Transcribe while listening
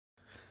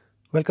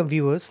Welcome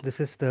viewers, this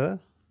is the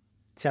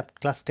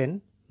class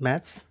 10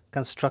 maths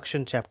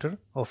construction chapter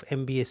of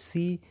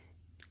MBSC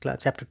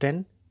chapter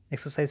 10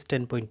 exercise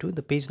 10.2.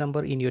 The page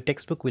number in your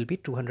textbook will be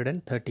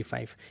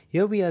 235.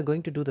 Here we are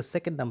going to do the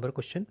second number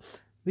question,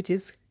 which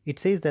is, it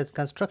says that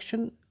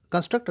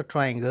construct a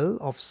triangle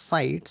of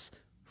sides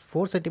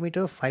 4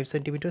 centimeter, 5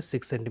 centimeter,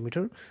 6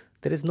 centimeter.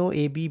 There is no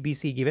A, B, B,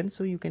 C given,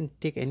 so you can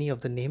take any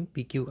of the name.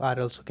 P, Q, R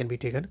also can be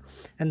taken.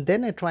 And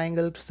then a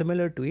triangle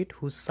similar to it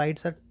whose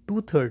sides are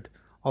 2/3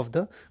 of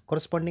the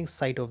corresponding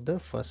side of the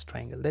first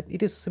triangle. That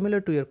it is similar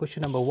to your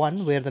question number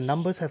 1, where the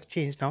numbers have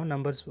changed. Now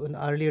numbers,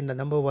 earlier the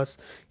number was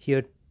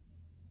here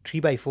 3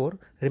 by 4.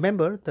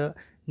 Remember, the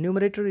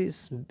numerator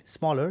is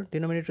smaller,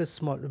 denominator is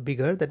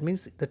bigger. That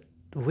means the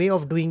way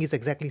of doing is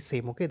exactly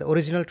same. Okay, the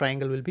original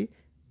triangle will be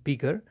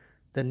bigger,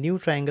 the new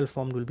triangle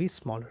formed will be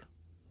smaller.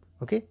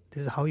 Okay,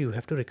 this is how you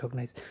have to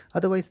recognize.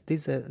 Otherwise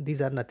these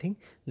are nothing,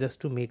 just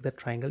to make the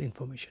triangle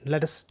information.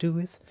 Let us do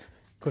this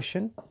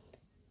question.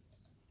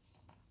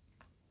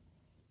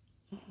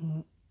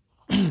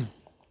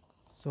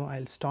 So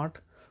I'll start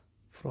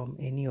from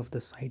any of the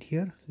side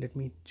here. Let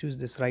me choose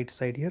this right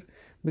side here,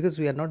 because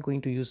we are not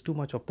going to use too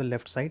much of the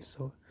left side,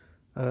 so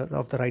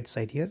of the right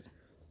side here.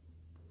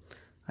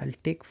 I'll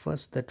take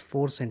first that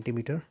 4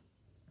 centimeter.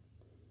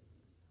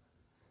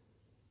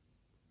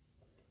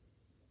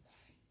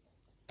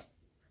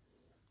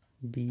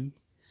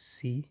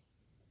 BC.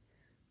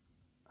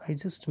 I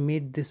just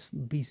made this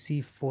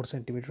BC 4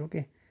 centimeter.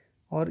 Okay,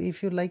 or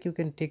if you like, you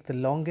can take the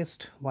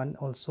longest one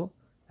also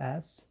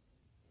as,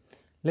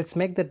 let's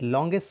make that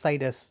longest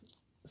side as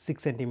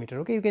 6 centimeter.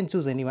 Okay, you can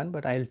choose anyone,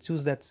 but I'll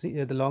choose that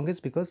the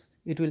longest, because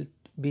it will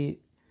be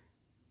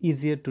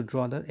easier to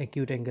draw the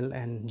acute angle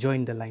and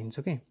join the lines.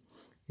 Okay,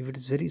 if it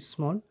is very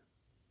small,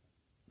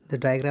 the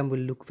diagram will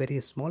look very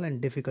small and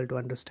difficult to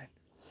understand.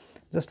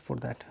 Just for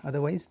that,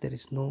 otherwise there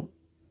is no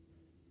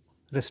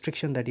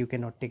restriction that you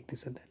cannot take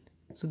this and that.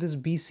 So this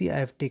BC, I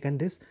have taken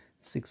this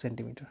 6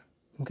 centimeter.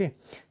 Okay,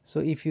 so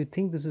if you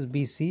think this is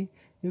BC,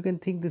 you can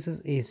think this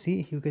is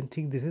AC, you can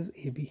think this is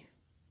AB.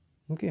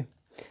 Okay,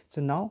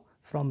 so now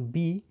from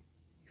B,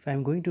 if I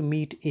am going to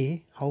meet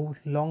A, how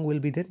long will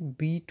be that?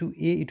 B to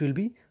A, it will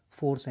be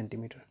 4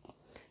 centimeter.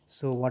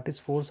 So what is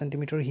 4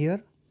 centimeter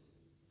here?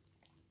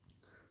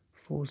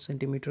 4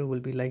 centimeter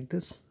will be like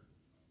this.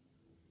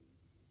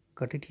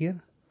 Cut it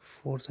here,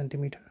 4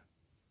 centimeter.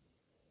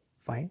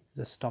 Fine,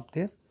 just stop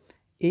there.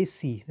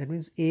 AC, that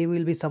means A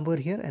will be somewhere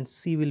here and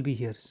C will be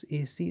here.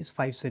 AC is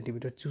 5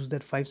 centimeter. Choose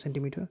that 5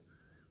 centimeter.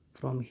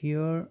 From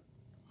here,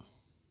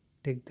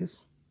 take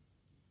this.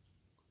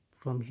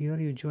 From here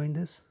you join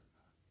this.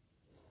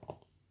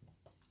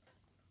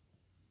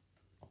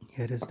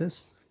 Here is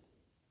this.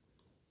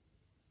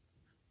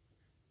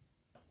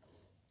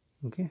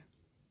 Okay.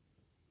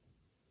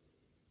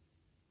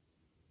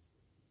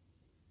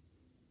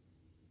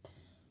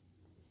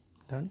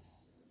 Done.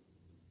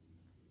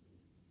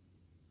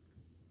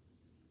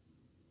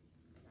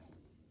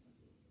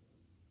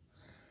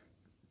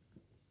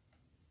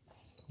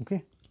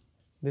 Okay,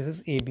 this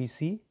is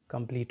ABC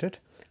completed.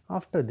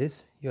 After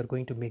this, you are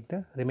going to make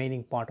the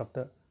remaining part of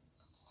the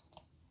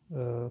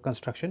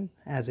construction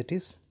as it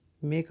is.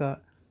 Make a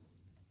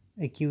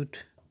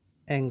acute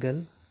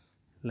angle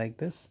like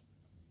this.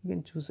 You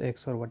can choose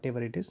X or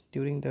whatever it is.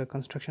 During the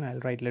construction,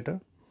 I'll write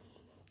later.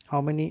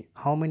 How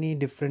many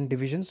different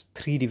divisions?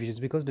 3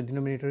 divisions, because the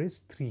denominator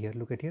is 3 here.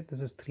 Look at here,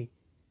 this is 3.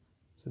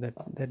 So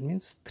that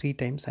means 3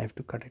 times I have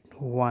to cut it.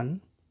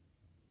 1,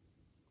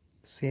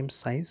 same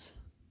size.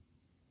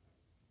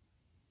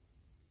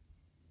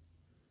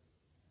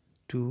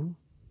 2,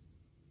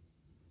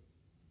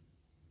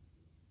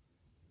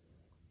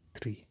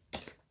 3.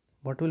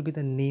 What will be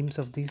the names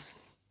of these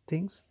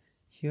things?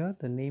 Here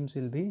the names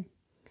will be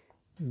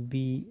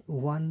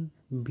B1,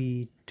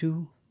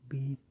 B2,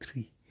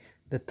 B3.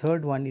 The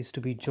third one is to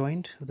be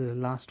joined to the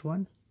last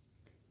one,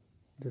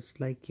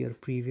 just like your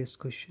previous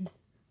question.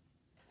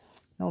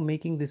 Now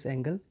making this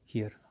angle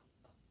here,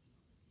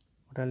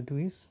 what I'll do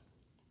is,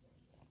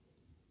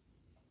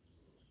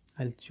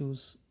 I'll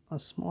choose a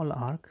small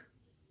arc.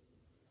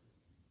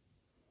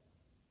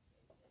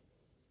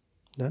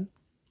 Done.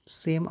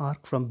 Same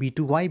arc from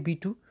B2. Why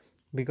B2?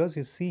 Because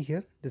you see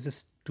here, this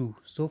is 2.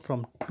 So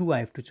from 2 I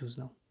have to choose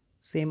now.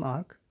 Same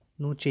arc,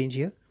 no change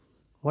here.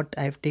 What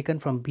I have taken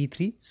from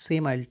B3,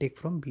 same I will take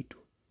from B2.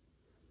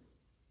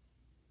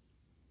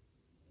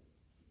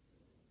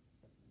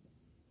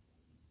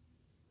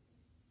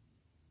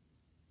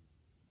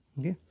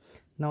 Okay.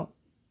 Now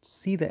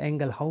see the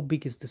angle. How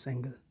big is this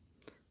angle?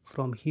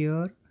 From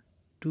here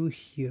to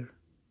here.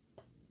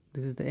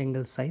 This is the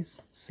angle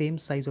size. Same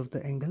size of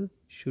the angle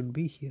should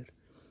be here.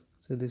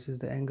 So this is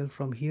the angle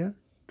from here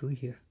to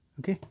here.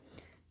 Okay,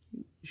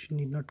 you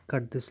need not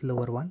cut this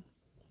lower one.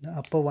 The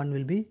upper one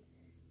will be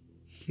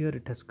here.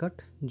 It has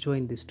cut.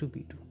 Join this to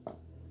B2.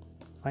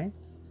 Fine.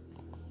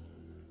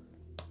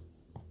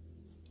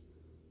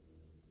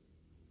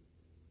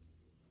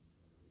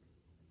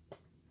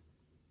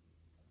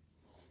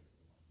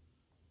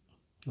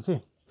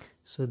 Okay,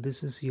 so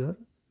this is your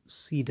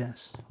C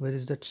dash. Where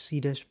is that C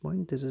dash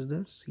point? This is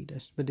the C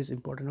dash, but it's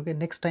important. Okay,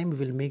 next time we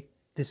will make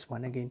this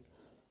one again.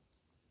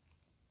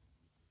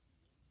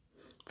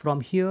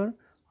 From here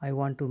I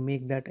want to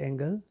make that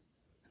angle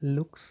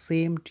look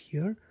same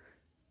here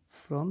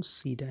from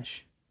C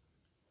dash.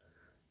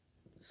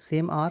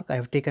 Same arc I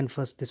have taken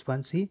first this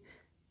one. See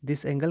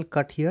this angle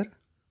cut here,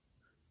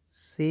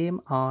 same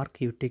arc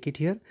you take it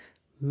here,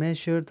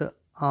 measure the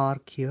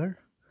arc here.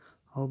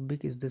 How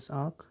big is this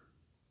arc?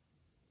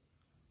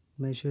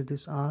 Measure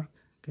this arc.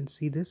 You can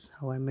see this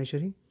how I'm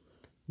measuring.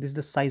 This is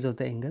the size of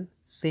the angle,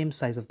 same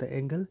size of the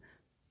angle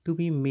to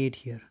be made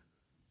here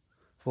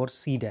for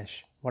C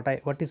dash.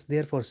 What is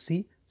there for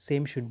C,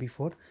 same should be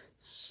for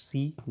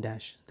C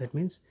dash. That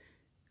means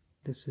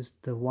this is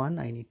the one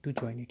I need to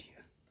join it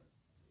here.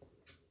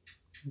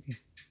 Okay,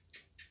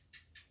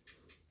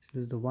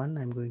 this is the one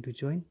I'm going to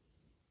join.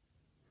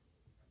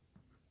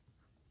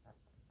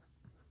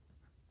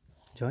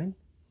 Join.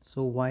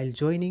 So while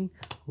joining,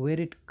 where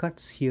it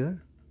cuts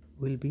here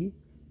will be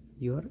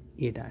your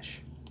A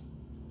dash.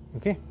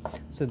 Okay,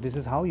 so this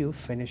is how you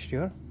finished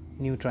your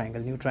new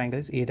triangle. New triangle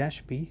is A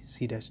dash, B,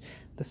 C dash.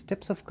 The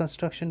steps of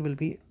construction will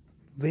be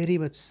very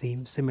much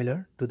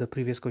similar to the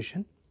previous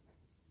question.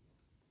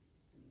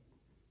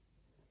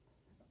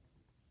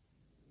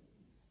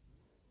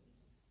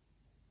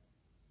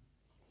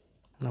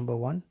 Number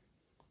 1,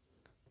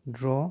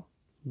 draw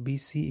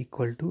BC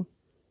equal to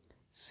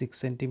 6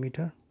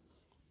 centimeter.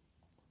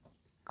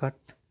 Cut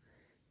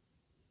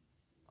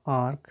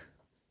arc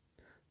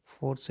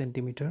 4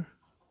 centimeter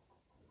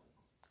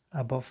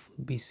above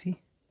BC.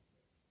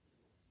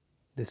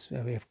 This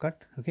way we have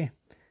cut. Okay,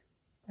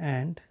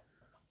 and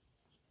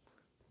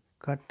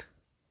cut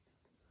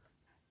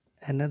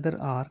another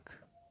arc,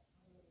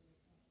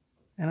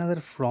 another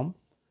from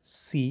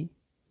C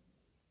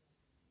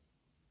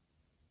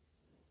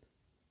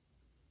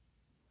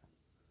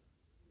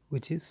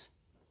which is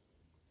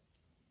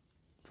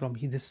from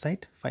this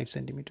side 5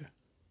 centimeter.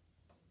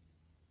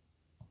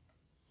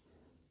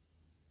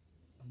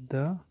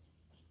 The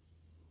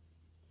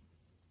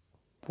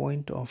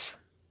point of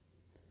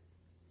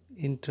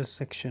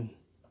intersection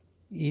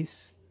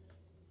is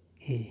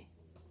A.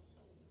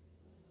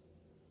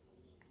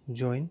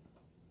 Join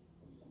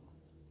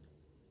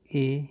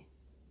A,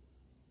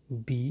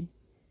 B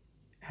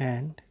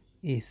and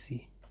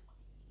AC.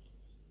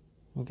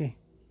 Okay,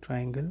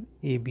 triangle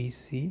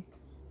ABC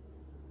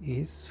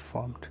is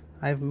formed.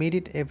 I have made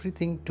it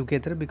everything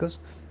together because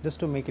just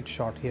to make it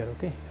short here.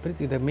 Okay,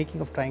 everything, the making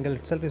of triangle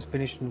itself is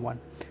finished in one.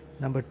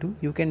 Number 2,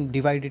 you can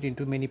divide it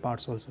into many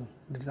parts also.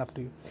 It is up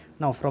to you.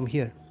 Now from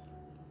here,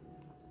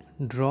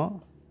 draw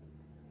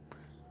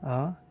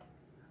a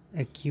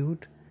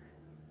acute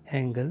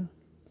angle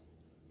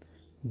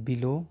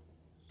below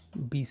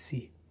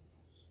BC.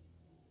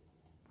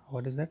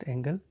 What is that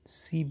angle?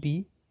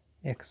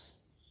 CBX.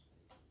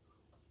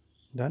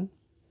 Done.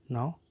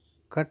 Now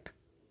cut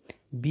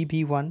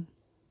BB1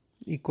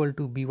 equal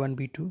to B1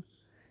 B2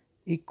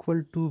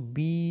 equal to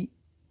B2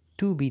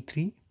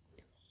 B3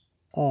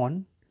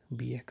 on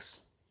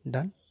BX.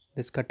 Done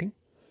this cutting.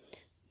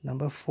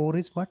 Number 4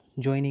 is what?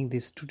 Joining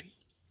these two.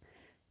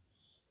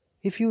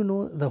 If you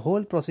know the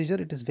whole procedure,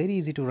 it is very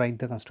easy to write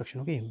the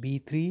construction. Okay,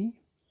 B3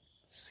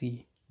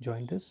 C,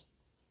 join this.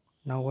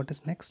 Now what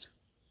is next?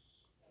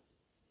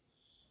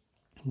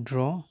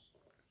 Draw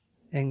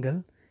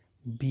angle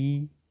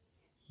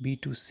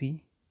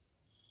B2C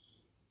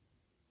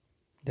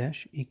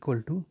dash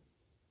equal to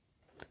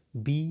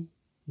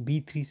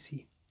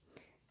B3C.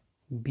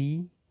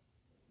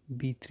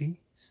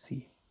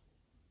 B3C.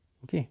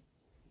 Okay,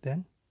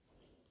 then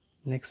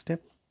next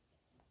step,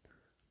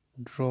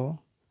 draw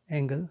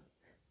angle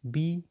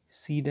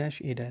BC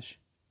dash A dash.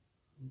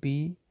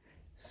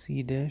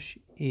 BC dash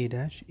A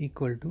dash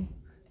equal to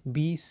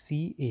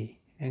BCA,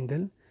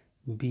 angle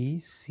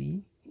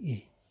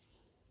BCA.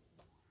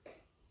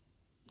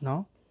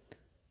 Now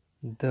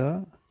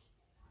the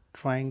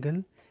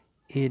triangle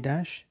A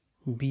dash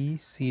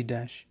BC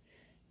dash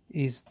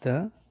is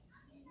the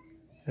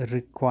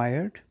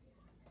required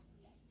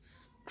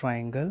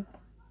triangle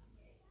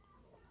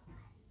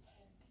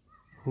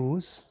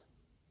whose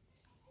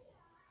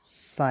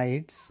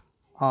sides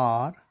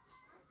are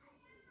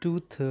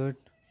 2/3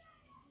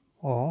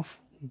 of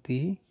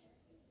the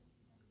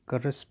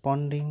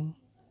corresponding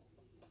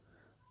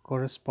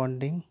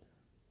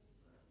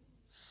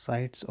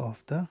sides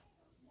of the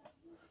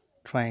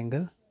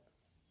triangle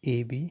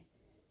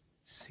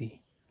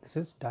ABC. This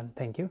is done.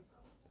 Thank you.